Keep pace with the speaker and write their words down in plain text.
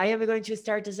I am going to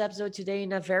start this episode today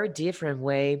in a very different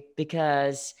way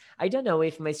because I don't know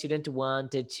if my student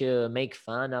wanted to make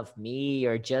fun of me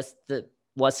or just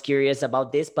was curious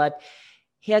about this, but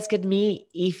he asked me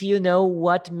if you know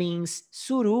what means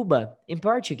suruba in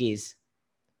Portuguese.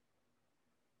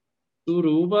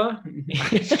 Suruba?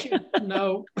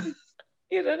 No.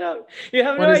 You don't know. You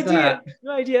have no What is idea. that?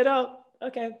 No idea at all.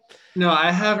 Okay. No,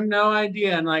 I have no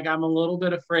idea. And like, I'm a little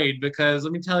bit afraid because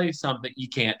let me tell you something. You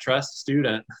can't trust a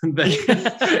student.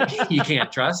 You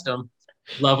can't trust them.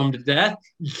 Love them to death.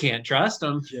 You can't trust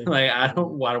them. Yeah. Like, I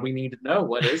don't, why do we need to know?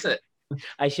 What is it?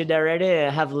 I should already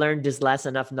have learned this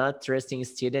lesson of not trusting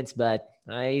students, but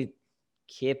I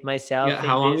keep Yeah. myself in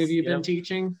How long have this, you been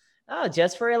teaching? oh,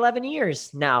 just for 11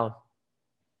 years now.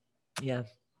 Yeah.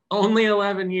 Only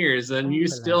 11 years, and you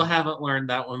Oh, still 11. haven't learned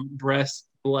that one. Bless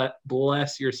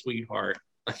your sweetheart.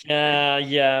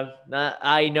 Yeah.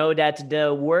 I know that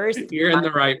the worst You're in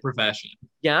the right profession.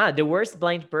 yeah, the worst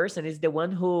blind person is the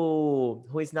one who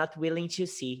is not willing to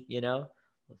see,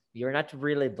 You're not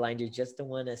really blind, you just don't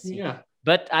want to see. Yeah.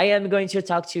 But I am going to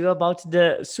talk to you about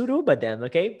the suruba then,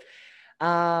 okay?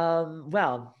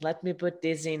 Well, let me put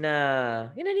this in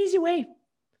an easy way.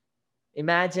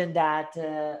 Imagine that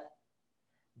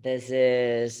this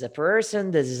is a person,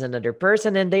 this is another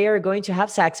person, and they are going to have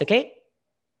sex, okay?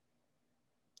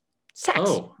 Sex.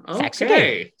 Oh, Sex, okay.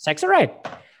 okay. Sex, all right.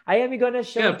 I am going to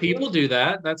show Yeah, you. people do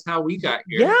that. That's how we got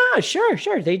here. Yeah,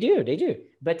 sure. They do.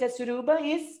 But the suruba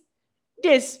is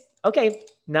this. Okay,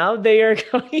 now they are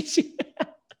going to,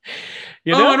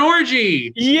 you Oh, know? an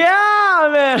orgy. Yeah,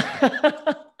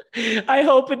 man. I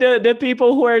hope the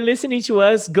people who are listening to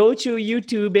us go to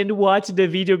YouTube and watch the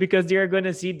video because they are going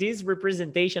to see this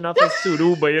representation of a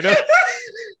suruba,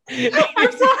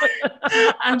 I'm sorry.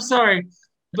 I'm sorry.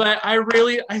 But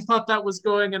I thought that was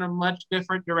going in a much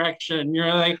different direction.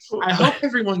 You're like, I hope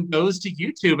everyone goes to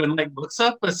YouTube and like looks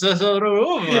up a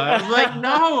Sazorova. I'm like,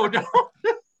 no, don't.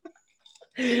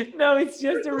 No, it's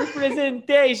just a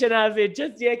representation of it,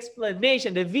 just the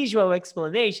explanation, the visual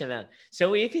explanation.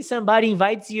 So if somebody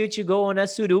invites you to go on a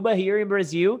suruba here in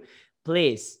Brazil,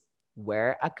 please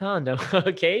wear a condom,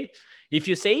 okay? If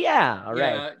you say yeah, all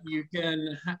right. Yeah, you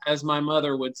can, as my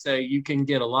mother would say, you can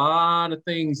get a lot of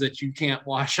things that you can't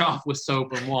wash off with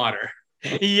soap and water.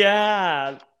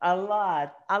 Yeah, a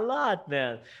lot,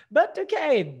 man. But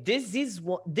okay,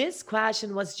 this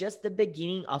question was just the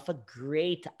beginning of a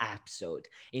great episode.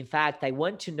 In fact, I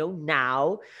want to know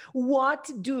now, what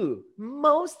do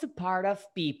most part of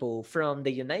people from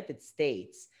the United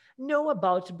States know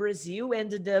about Brazil and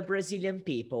the Brazilian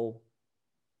people?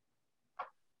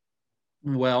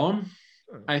 Well,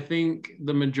 Hmm. I think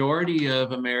the majority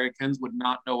of Americans would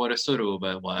not know what a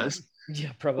suruba was. Yeah,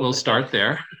 We'll probably not. start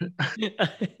there.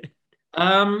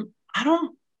 I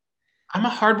don't. I'm a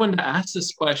hard one to ask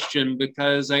this question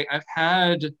because I've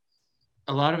had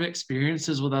a lot of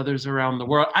experiences with others around the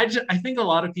world. I think a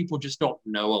lot of people just don't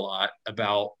know a lot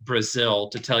about Brazil,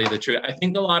 to tell you the truth. I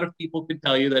think a lot of people could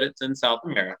tell you that it's in South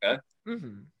America.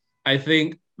 Mhm. I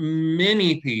think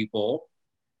many people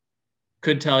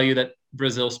could tell you that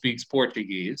Brazil speaks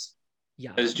Portuguese.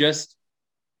 Yeah. There's just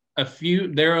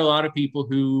there are a lot of people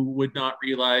who would not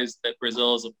realize that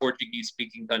Brazil is a Portuguese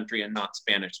speaking country and not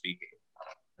Spanish speaking.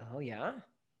 Oh, yeah.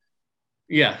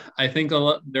 Yeah, I think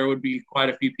there would be quite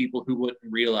a few people who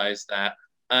wouldn't realize that.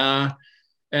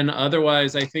 And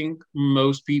otherwise, I think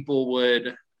most people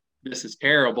would, this is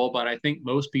terrible, but I think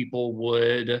most people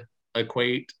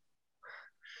equate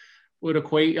would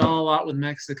equate y'all a lot with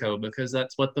Mexico because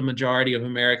that's what the majority of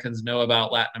Americans know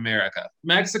about Latin America.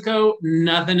 Mexico,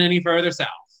 nothing any further south.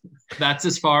 That's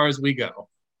as far as we go.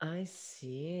 I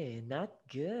see. Not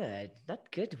good. Not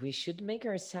good. We should make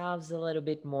ourselves a little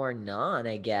bit more known,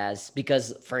 I guess.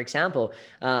 Because, for example,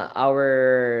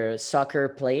 our soccer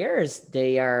players,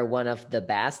 they are one of the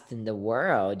best in the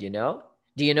world? Do you know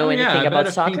Oh yeah, anything I bet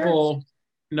about soccer?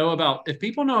 if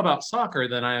people know about soccer,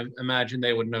 then I imagine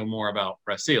they would know more about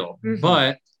Brazil. Hmm.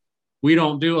 But we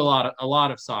don't do a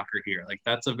lot of soccer here. Like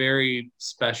that's a very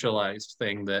specialized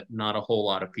thing that not a whole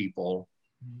lot of people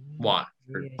watch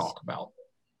or I talk see. about.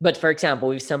 But for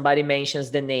example, if somebody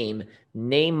mentions the name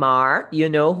Neymar, you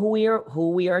know who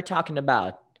we are talking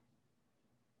about.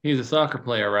 He's a soccer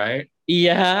player, right?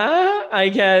 Yeah, I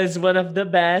guess one of the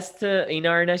best in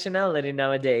our nationality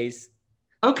nowadays.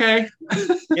 Okay.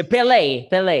 Yeah,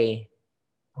 Pele.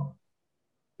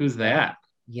 Who's that?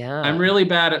 I'm Yeah. really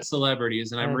bad at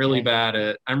celebrities and Okay. I'm really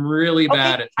Okay.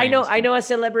 bad at I know. famous I know a people.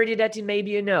 celebrity that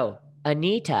maybe you know.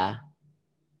 Anita.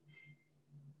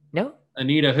 No.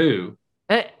 Anita who?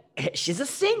 Uh, she's a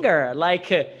singer.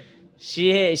 Like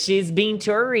She's been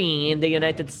touring in the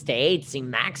United States, in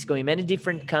Mexico, in many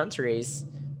different countries.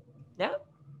 Yeah,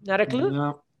 not a clue.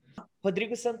 No,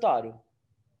 Rodrigo Santoro.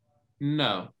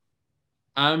 no.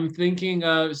 I'm thinking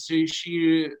of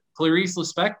Clarice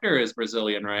Lispector is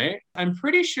Brazilian, right? I'm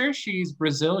pretty sure she's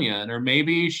Brazilian, or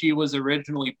maybe she was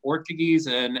originally Portuguese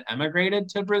and emigrated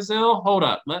to Brazil. Hold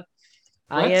up, let's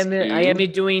I am do.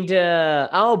 doing the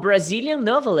Brazilian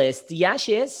novelist. Yeah,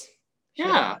 she is. She is.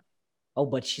 Yeah, Oh,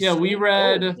 but she's yeah. so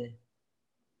old.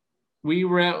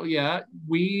 Yeah,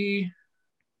 we.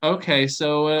 Okay,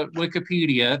 so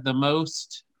Wikipedia, the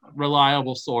most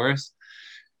reliable source,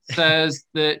 says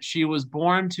that she was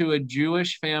born to a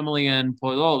Jewish family in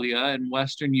Podolia in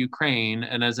Western Ukraine,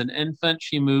 and as an infant,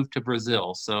 she moved to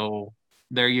Brazil. So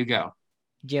there you go.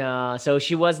 Yeah, so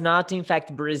she was not in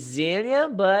fact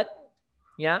Brazilian, but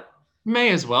yeah. May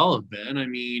as well have been. I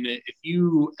mean, if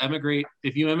you immigrate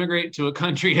to a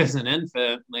country as an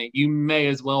infant, like you may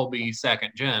as well be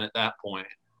second gen at that point.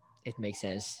 It makes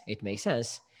sense. It makes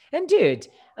sense. And dude,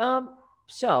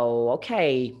 so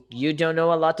okay, you don't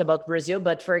know a lot about Brazil,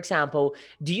 but for example,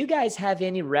 do you guys have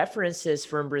any references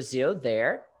from Brazil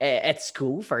there at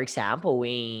school, for example,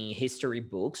 in history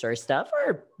books or stuff,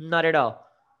 or not at all?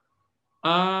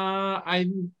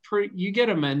 You get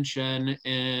a mention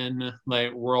in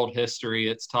like world history.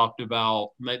 It's talked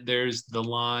about like there's the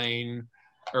line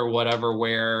or whatever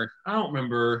where I don't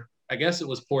remember. I guess it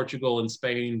was Portugal and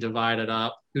Spain divided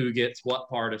up who gets what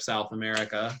part of South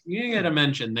America. You get a Hmm.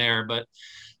 mention there, but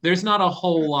there's not a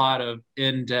whole lot of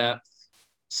in-depth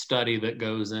study that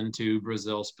goes into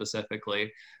Brazil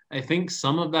specifically. I think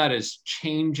some of that is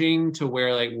changing to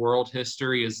where like world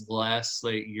history is less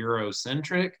like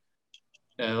Eurocentric,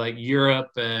 like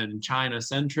Europe and China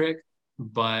centric.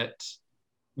 But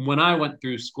when I went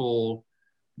through school,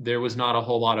 there was not a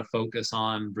whole lot of focus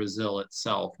on Brazil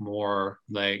itself. More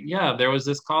like, yeah, there was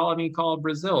this colony called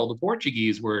Brazil. The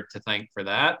Portuguese were to thank for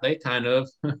that. They kind of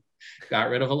got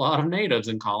rid of a lot of natives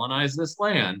and colonized this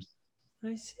land.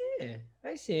 I see.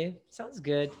 I see. Sounds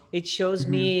good. It shows Mhm.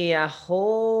 me a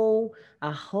whole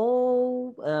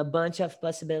bunch of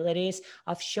possibilities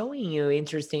of showing you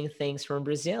interesting things from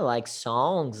Brazil, like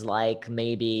songs, like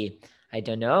maybe I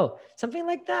don't know, something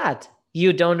like that.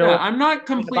 You don't Yeah, know I'm not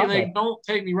anything about completely, that. like, don't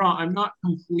take me wrong. I'm not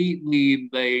completely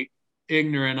like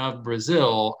ignorant of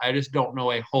Brazil. I just don't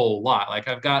know a whole lot. Like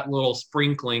I've got little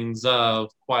sprinklings of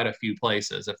quite a few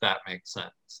places, if that makes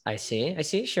sense. I see. I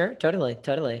see. Sure. Totally.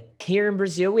 Totally. Here in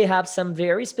Brazil, we have some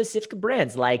very specific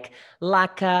brands like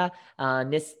Laca,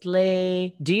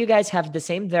 Nestle. Do you guys have the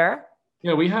same there?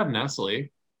 Yeah, we have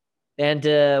Nestle. And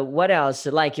what else?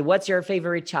 Like, what's your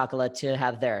favorite chocolate to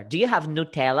have there? Do you have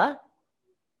Nutella?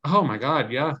 Oh my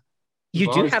God, yeah. You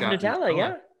We've do always have got Nutella, Nutella.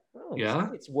 yeah? Oh, so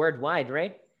Yeah. it's worldwide,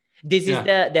 right? This is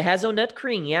Yeah. the hazelnut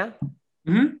cream, yeah?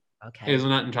 Mm-hmm. Okay.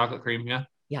 Hazelnut and chocolate cream. Yeah.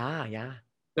 Yeah, yeah.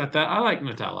 That I like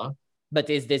Nutella. But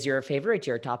is this your favorite,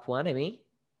 your top one? I mean,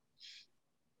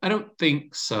 I don't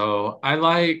think so. I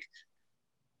like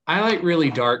really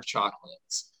dark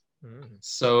chocolates. mm.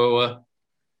 So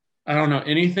I don't know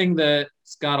anything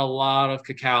that's got a lot of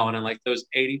cacao in it, like those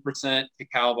 80%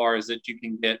 cacao bars that you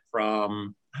can get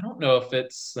from. I don't know if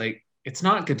it's like it's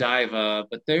not Godiva,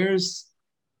 but there's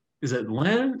is it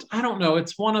Lindt? I don't know.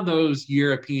 It's one of those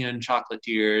European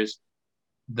chocolatiers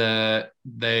that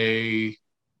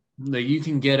you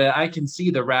can get it. I can see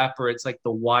the wrapper. It's like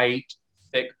the white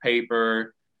thick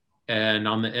paper, and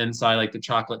on the inside, like the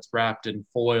chocolate's wrapped in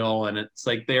foil, and it's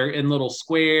like they're in little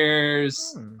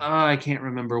squares. Hmm. I can't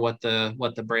remember what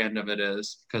the brand of it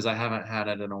is because I haven't had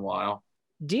it in a while.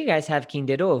 Do you guys have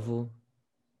Kinder Ovo?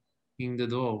 Kinder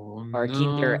Ovo, Or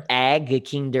Kinder no. Egg,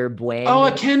 Kinder Oh, a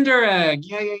Bueno? Kinder Egg.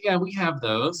 Yeah, yeah, yeah. We have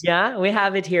those. Yeah, we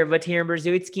have it here, but here in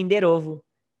Brazil, it's Kinder Ovo.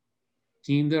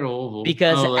 Kinder Ovo.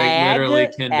 Because Oh, like literally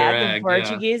Kinder egg in Egg. Yeah,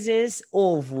 Portuguese is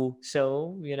ovo.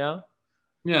 So,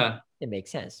 yeah, it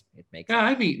makes sense. It makes yeah.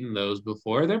 sense. I've eaten those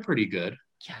before. They're pretty good.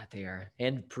 Yeah, they are.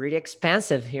 And pretty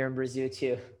expensive here in Brazil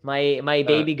too. My Uh,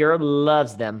 baby girl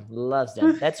loves them. Loves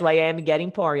them. That's why I am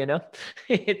getting poor.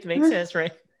 It makes sense,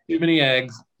 right? too many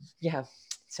eggs. Yeah.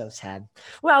 So sad.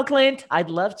 Well, Clint, I'd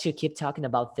love to keep talking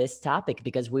about this topic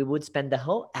because we would spend the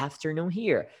whole afternoon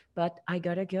here. But I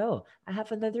gotta go. I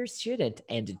have another student,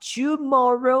 and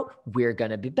tomorrow we're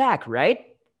gonna be back,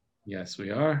 right? Yes,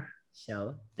 we are.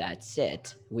 So that's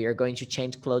it. We are going to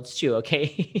change clothes too,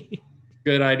 okay?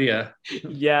 Good idea.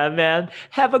 Yeah, man.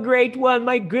 Have a great one,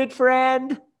 my good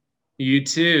friend. You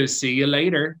too. See you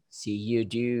later. See you,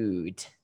 dude.